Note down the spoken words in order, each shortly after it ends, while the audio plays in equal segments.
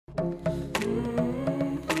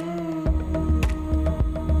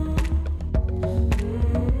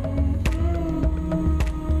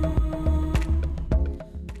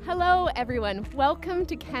everyone. Welcome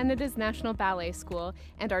to Canada's National Ballet School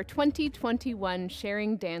and our 2021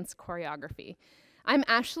 Sharing Dance Choreography. I'm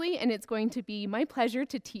Ashley, and it's going to be my pleasure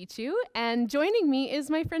to teach you, and joining me is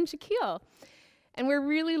my friend Shaquille. And we're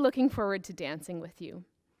really looking forward to dancing with you.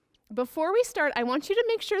 Before we start, I want you to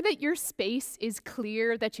make sure that your space is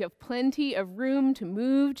clear, that you have plenty of room to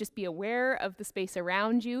move. Just be aware of the space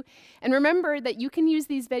around you. And remember that you can use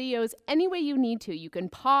these videos any way you need to. You can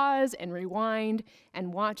pause and rewind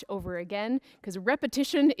and watch over again, because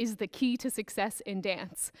repetition is the key to success in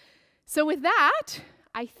dance. So with that,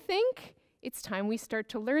 I think it's time we start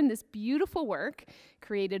to learn this beautiful work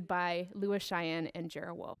created by Shayenne and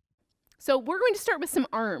Jera Wolfe. So we're going to start with some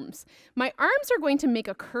arms. My arms are going to make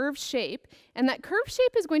a curved shape, and that curved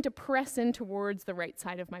shape is going to press in towards the right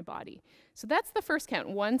side of my body. So that's the first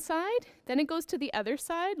count, one side, then it goes to the other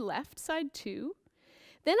side, left side two.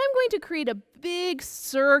 Then I'm going to create a big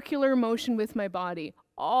circular motion with my body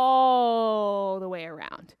all the way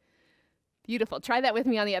around. Beautiful, try that with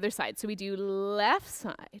me on the other side. So we do left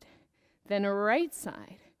side, then right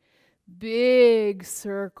side, big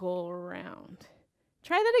circle around.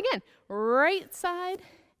 Try that again. Right side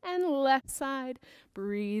and left side.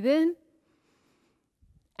 Breathe in.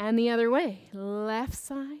 And the other way. Left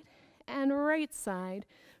side and right side.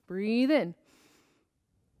 Breathe in.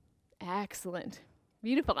 Excellent.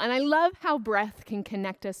 Beautiful. And I love how breath can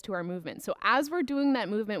connect us to our movement. So as we're doing that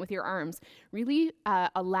movement with your arms, really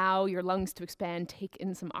allow your lungs to expand, take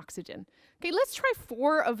in some oxygen. Okay, let's try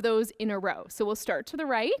 4 of those in a row. So we'll start to the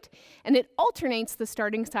right, and it alternates the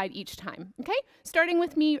starting side each time. Okay, starting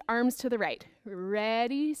with me, arms to the right.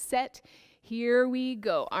 Ready, set, here we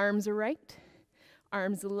go. Arms right,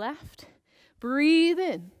 arms left. Breathe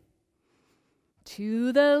in.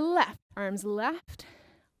 To the left, arms left,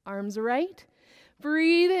 arms right.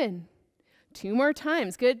 Breathe in. 2 more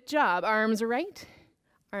times. Good job. Arms right,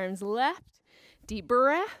 arms left. Deep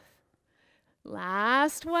breath.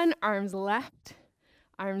 Last one. Arms left,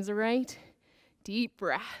 arms right. Deep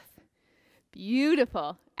breath.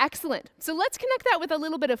 Beautiful. Excellent. So let's connect that with a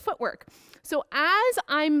little bit of footwork. So as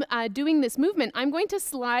I'm doing this movement, I'm going to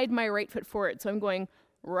slide my right foot forward. So I'm going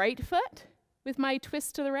right foot with my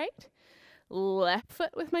twist to the right. Left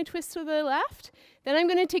foot with my twist to the left. Then I'm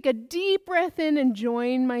going to take a deep breath in and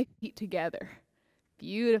join my feet together.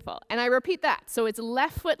 Beautiful. And I repeat that. So it's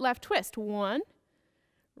left foot, left twist. 1.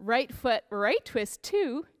 Right foot, right twist.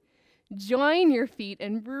 2. Join your feet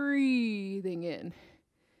and breathing in.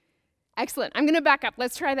 Excellent. I'm going to back up.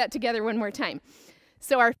 Let's try that together one more time.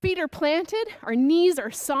 So our feet are planted. Our knees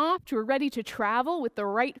are soft. We're ready to travel with the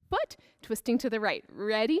right foot, twisting to the right.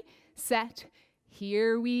 Ready, set,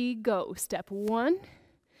 here we go. Step 1,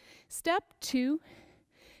 step 2,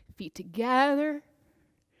 feet together.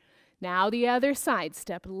 Now the other side.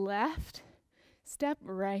 Step left, step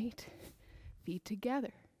right, feet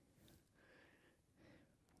together.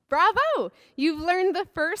 Bravo! You've learned the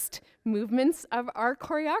first movements of our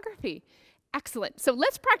choreography. Excellent. So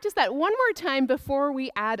let's practice that one more time before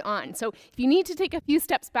we add on. So if you need to take a few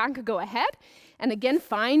steps back, go ahead. And again,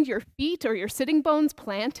 find your feet or your sitting bones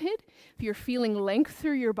planted. If you're feeling length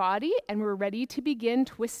through your body, and we're ready to begin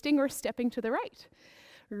twisting or stepping to the right.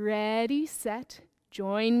 Ready, set,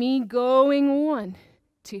 join me, going 1,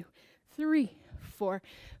 2, 3, 4,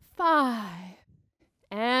 5.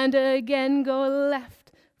 And again, go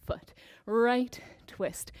left foot, right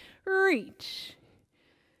twist, reach.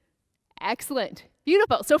 Excellent.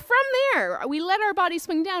 Beautiful. So from there, we let our body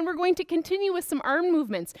swing down. We're going to continue with some arm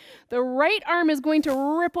movements. The right arm is going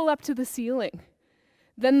to ripple up to the ceiling.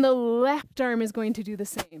 Then the left arm is going to do the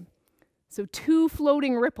same. So 2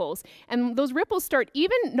 floating ripples. And those ripples start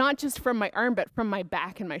even not just from my arm, but from my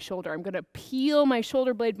back and my shoulder. I'm going to peel my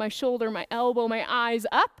shoulder blade, my shoulder, my elbow, my eyes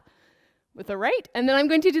up with the right. And then I'm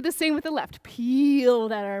going to do the same with the left. Peel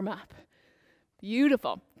that arm up.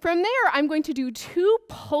 Beautiful. From there, I'm going to do 2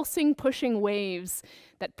 pulsing, pushing waves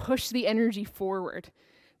that push the energy forward.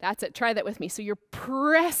 That's it. Try that with me. So you're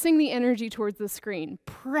pressing the energy towards the screen.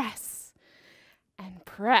 Press and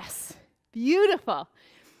press. Beautiful.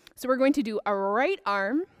 So we're going to do a right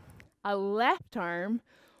arm, a left arm,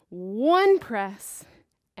 1 press,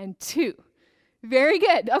 and 2. Very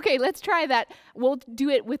good. Okay, let's try that. We'll do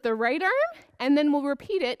it with the right arm, and then we'll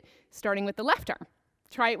repeat it starting with the left arm.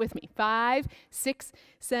 Try it with me. 5, 6,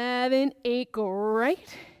 7, 8. Go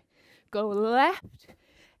right, go left,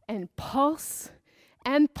 and pulse,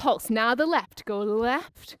 and pulse. Now the left. Go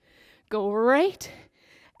left, go right,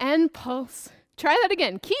 and pulse. Try that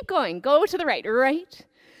again. Keep going. Go to the right, right,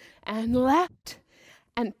 and left,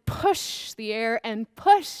 and push the air, and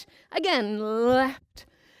push. Again, left,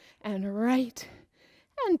 and right,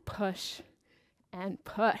 and push, and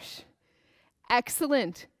push.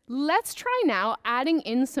 Excellent. Let's try now adding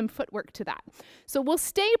in some footwork to that. So we'll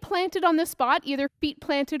stay planted on the spot, either feet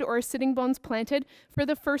planted or sitting bones planted for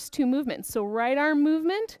the first two movements. So right arm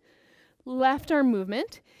movement, left arm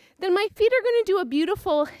movement. Then my feet are going to do a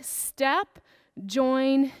beautiful step,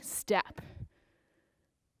 join, step.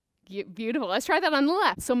 Beautiful. Let's try that on the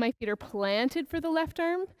left. So my feet are planted for the left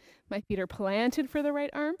arm. My feet are planted for the right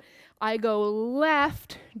arm. I go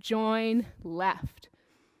left, join, left.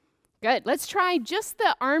 Good. Let's try just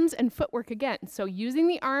the arms and footwork again. So using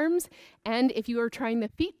the arms, and if you are trying the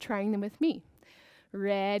feet, trying them with me.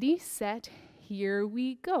 Ready, set, here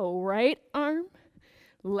we go. Right arm,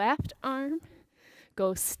 left arm.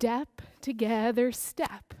 Go step together,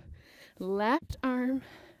 step. Left arm,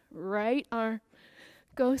 right arm.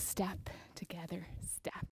 Go step together,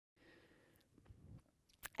 step.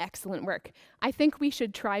 Excellent work. I think we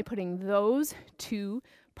should try putting those two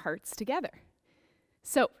parts together.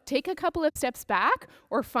 So take a couple of steps back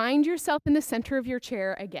or find yourself in the center of your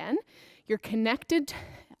chair again. You're connected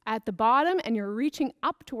at the bottom and you're reaching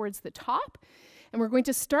up towards the top. And we're going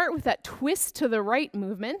to start with that twist to the right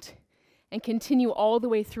movement and continue all the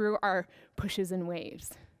way through our pushes and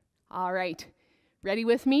waves. All right, ready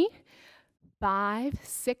with me? 5,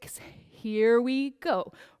 6, here we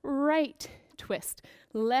go. Right twist,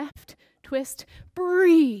 left twist,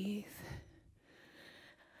 breathe.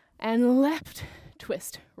 And left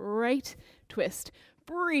twist, right twist,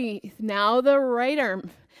 breathe. Now the right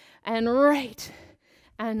arm, and right,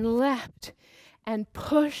 and left, and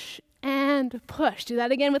push, and push. Do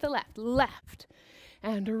that again with the left. Left,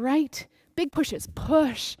 and right. Big pushes,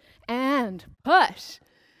 push, and push.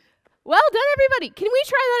 Well done, everybody. Can we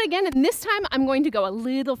try that again? And this time, I'm going to go a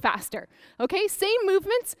little faster. Okay, same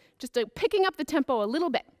movements, just picking up the tempo a little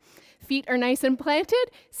bit. Feet are nice and planted.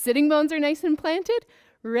 Sitting bones are nice and planted.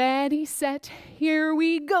 Ready, set, here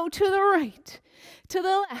we go. To the right, to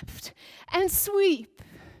the left, and sweep.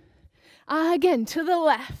 Again, to the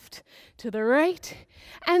left, to the right,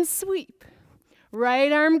 and sweep.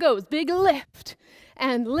 Right arm goes, big lift,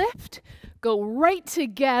 and lift. Go right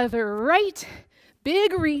together, right,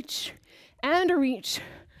 big reach, and reach.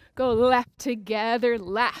 Go left together,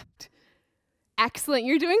 left. Excellent,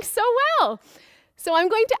 you're doing so well. So I'm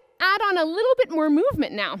going to add on a little bit more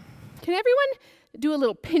movement now. Can everyone do a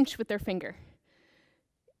little pinch with their finger?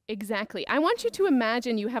 Exactly. I want you to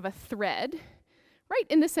imagine you have a thread right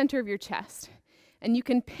in the center of your chest, and you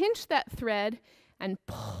can pinch that thread and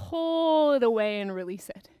pull it away and release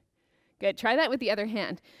it. Good. Try that with the other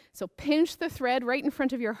hand. So pinch the thread right in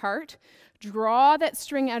front of your heart, draw that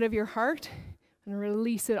string out of your heart, and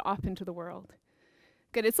release it off into the world.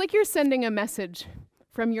 Good. It's like you're sending a message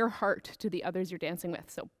from your heart to the others you're dancing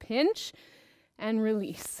with. So pinch and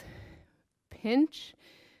release. Pinch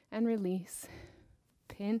and release.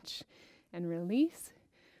 Pinch and release.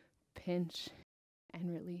 Pinch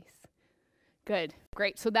and release. Good.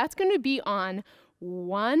 Great. So that's going to be on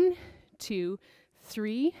 1, 2,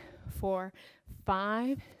 3, 4,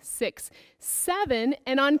 5, 6, 7.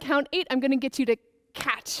 And on count 8, I'm going to get you to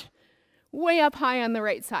catch way up high on the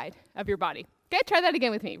right side of your body. Okay, try that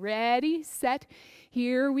again with me. Ready, set,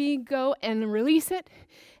 here we go. And release it,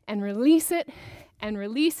 and release it, and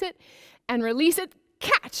release it, and release it.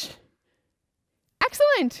 Catch.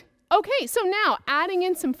 Excellent. Okay, so now adding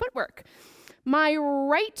in some footwork. My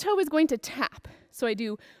right toe is going to tap. So I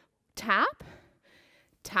do tap,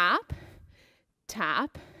 tap,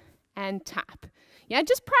 tap, and tap. Yeah,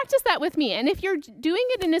 just practice that with me. And if you're doing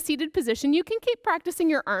it in a seated position, you can keep practicing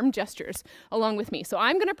your arm gestures along with me. So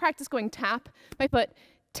I'm going to practice going tap, my foot,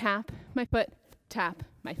 tap, my foot, tap,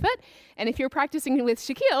 my foot. And if you're practicing with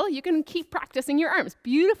Shaquille, you can keep practicing your arms.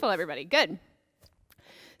 Beautiful, everybody. Good.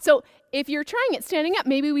 So if you're trying it standing up,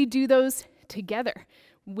 maybe we do those together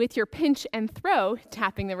with your pinch and throw,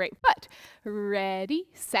 tapping the right foot. Ready,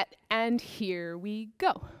 set, and here we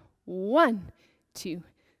go. 1, 2,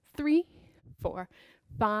 3, 4,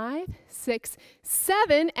 5, 6,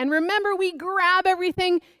 7. And remember, we grab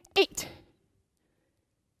everything. 8.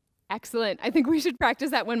 Excellent. I think we should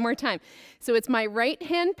practice that one more time. So it's my right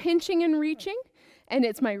hand pinching and reaching, and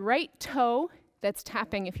it's my right toe that's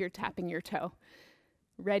tapping if you're tapping your toe.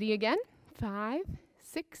 Ready again? 5,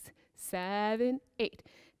 6, 7, 8.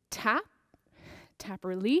 Tap, tap,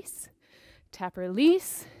 release, tap,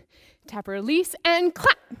 release, tap, release, and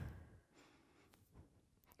clap.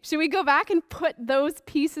 Should we go back and put those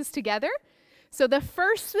pieces together? So the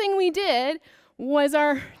first thing we did was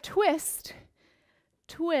our twist,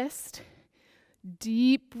 twist,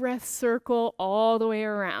 deep breath circle all the way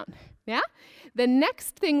around. Yeah? The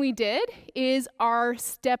next thing we did is our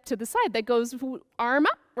step to the side that goes arm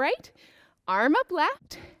up, right? Arm up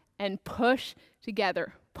left and push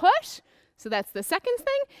together. Push. So that's the second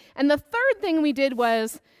thing. And the third thing we did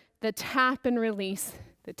was the tap and release,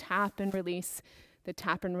 the tap and release, the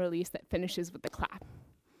tap and release that finishes with the clap.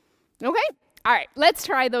 Okay? All right, let's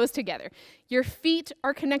try those together. Your feet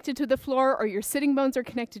are connected to the floor or your sitting bones are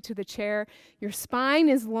connected to the chair. Your spine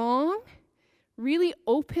is long, really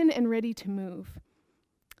open and ready to move.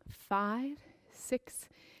 5, 6,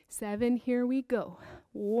 7, here we go.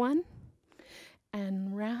 1,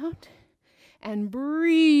 and round, and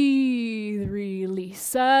breathe,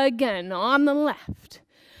 release. Again, on the left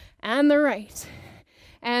and the right,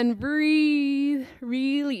 and breathe,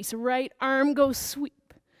 release. Right arm goes sweep.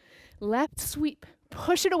 Left sweep,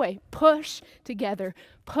 push it away, push together,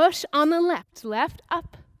 push on the left, left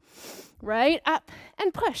up, right up,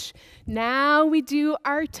 and push. Now we do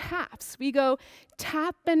our taps. We go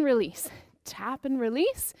tap and release, tap and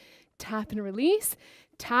release, tap and release,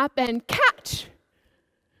 tap and catch.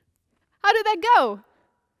 How did that go?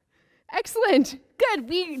 Excellent,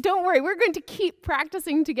 good. Don't worry, we're going to keep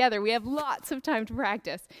practicing together. We have lots of time to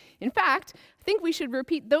practice. In fact, I think we should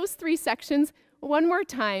repeat those 3 sections one more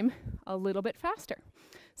time, a little bit faster.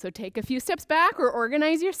 So take a few steps back or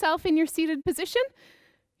organize yourself in your seated position.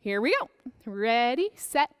 Here we go. Ready,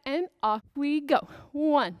 set, and off we go.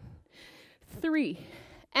 1, 3,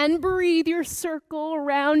 and breathe your circle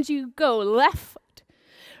around you. Go left foot,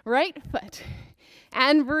 right foot,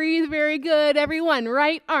 and breathe. Very good, everyone.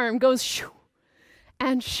 Right arm goes shoo,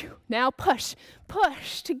 and shoo. Now push,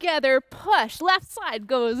 push together, push. Left side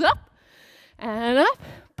goes up, and up.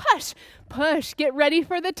 Push, push, get ready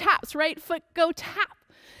for the taps. Right foot, go tap,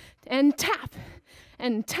 and tap,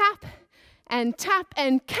 and tap, and tap,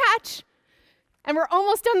 and catch. And we're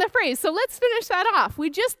almost done the phrase, so let's finish that off. We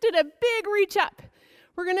just did a big reach up.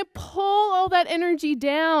 We're gonna pull all that energy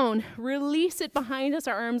down, release it behind us,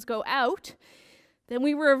 our arms go out. Then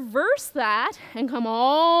we reverse that and come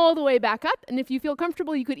all the way back up. And if you feel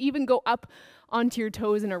comfortable, you could even go up onto your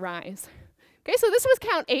toes and a rise. Okay, so this was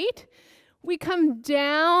count 8. We come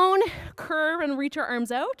down, curve, and reach our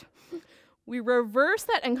arms out. We reverse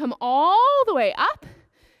that and come all the way up.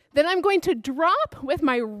 Then I'm going to drop with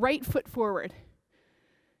my right foot forward.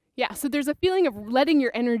 Yeah, so there's a feeling of letting your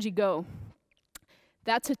energy go.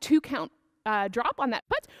 That's a 2 count drop on that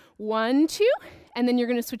foot. 1, 2, and then you're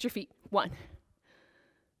going to switch your feet. 1.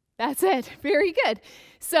 That's it. Very good.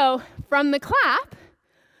 So from the clap,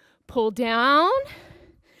 pull down,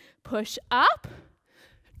 push up,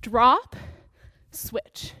 drop,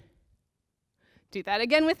 switch. Do that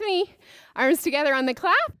again with me. Arms together on the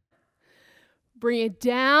clap. Bring it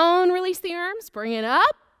down, release the arms, bring it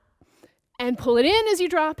up, and pull it in as you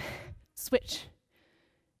drop, switch.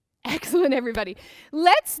 Excellent, everybody.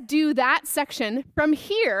 Let's do that section from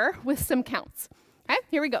here with some counts. Okay,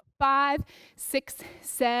 here we go. 5, 6,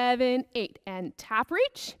 7, 8, and tap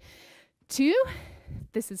reach. 2,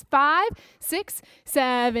 this is 5, 6,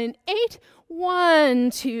 7, 8.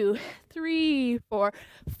 1, 2, 3, 4,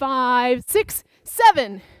 5, 6,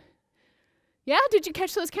 7. Yeah, did you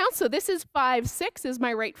catch those counts? So this is 5, 6 is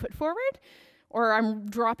my right foot forward, or I'm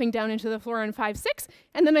dropping down into the floor on 5, 6,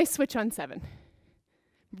 and then I switch on 7.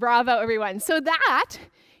 Bravo, everyone. So that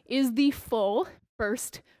is the full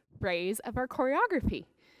first phrase of our choreography.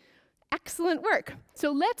 Excellent work.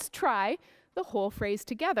 So let's try the whole phrase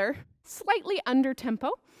together, slightly under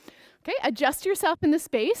tempo. Okay, adjust yourself in the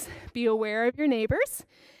space. Be aware of your neighbors.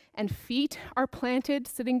 And feet are planted,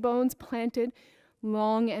 sitting bones planted,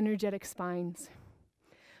 long, energetic spines.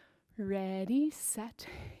 Ready, set,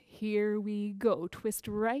 here we go. Twist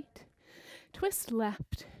right, twist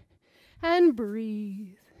left, and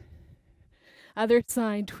breathe. Other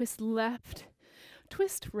side, twist left,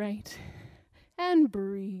 twist right, and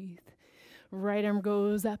breathe. Right arm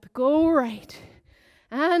goes up, go right,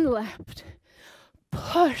 and left.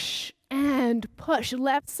 Push and push.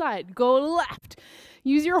 Left side, go left.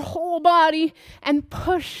 Use your whole body and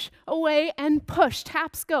push away and push.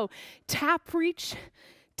 Taps go. Tap, reach,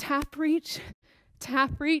 tap, reach,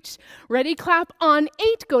 tap, reach. Ready, clap on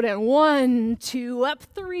 8. Go down 1, 2, up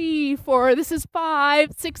 3, 4. This is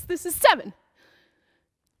 5, 6. This is 7.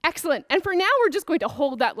 Excellent. And for now, we're just going to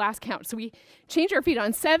hold that last count. So we change our feet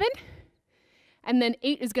on 7, and then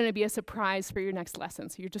 8 is going to be a surprise for your next lesson.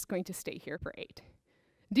 So you're just going to stay here for 8.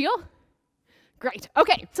 Deal? Great.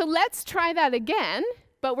 Okay, so let's try that again,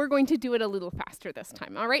 but we're going to do it a little faster this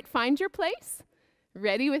time. All right, find your place.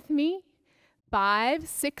 Ready with me? 5,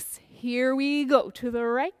 6, here we go. To the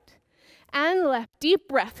right and left. Deep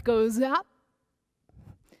breath goes up.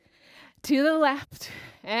 To the left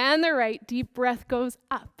and the right. Deep breath goes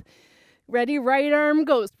up. Ready, right arm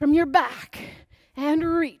goes from your back and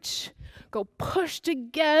reach. Go push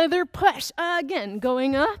together, push. Again,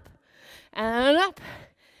 going up,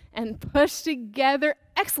 and push together.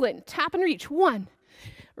 Excellent. Tap and reach. 1.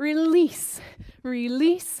 Release,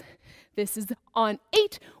 release. This is on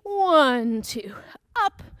 8. 1, 2.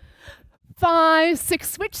 Up. 5, 6.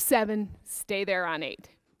 Switch. 7. Stay there on 8.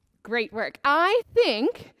 Great work. I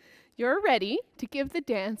think you're ready to give the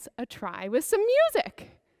dance a try with some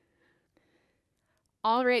music.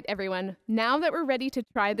 All right, everyone. Now that we're ready to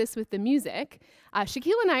try this with the music,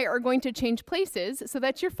 Shaquille and I are going to change places so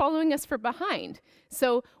that you're following us from behind.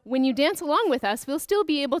 So when you dance along with us, we'll still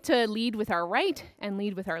be able to lead with our right and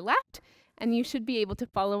lead with our left, and you should be able to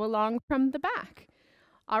follow along from the back.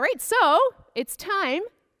 All right, so it's time.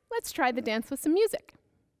 Let's try the dance with some music.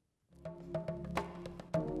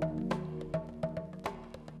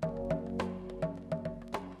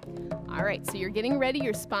 All right, so you're getting ready,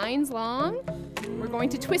 your spine's long. We're going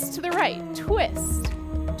to twist to the right. Twist,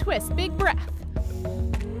 twist, big breath.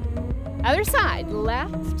 Other side,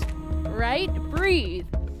 left, right, breathe.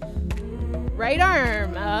 Right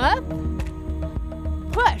arm up,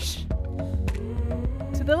 push.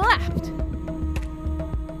 To the left,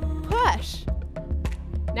 push.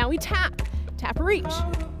 Now we tap, tap, reach.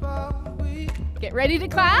 Get ready to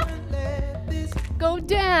clap. Go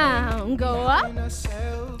down, go up.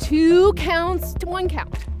 2 counts to 1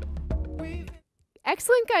 count.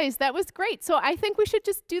 Excellent, guys. That was great. So I think we should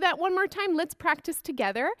just do that one more time. Let's practice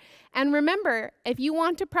together. And remember, if you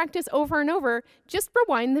want to practice over and over, just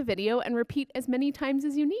rewind the video and repeat as many times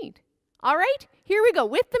as you need. All right, here we go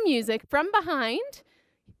with the music from behind.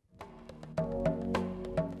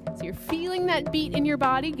 So you're feeling that beat in your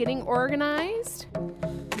body, getting organized.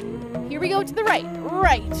 Here we go to the right,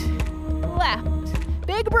 right, left,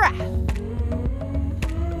 big breath.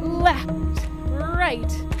 Left,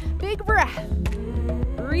 right, big breath.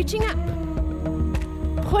 Reaching up.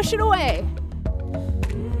 Push it away.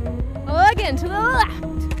 Again, to the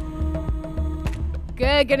left.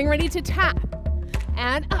 Good, getting ready to tap.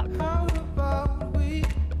 And up.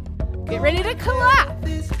 Get ready to clap.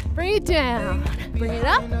 Bring it down. Bring it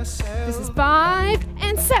up. This is 5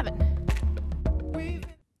 and 7.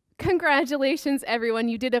 Congratulations, everyone.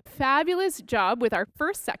 You did a fabulous job with our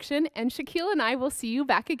first section, and Shaquille and I will see you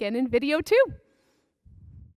back again in video 2.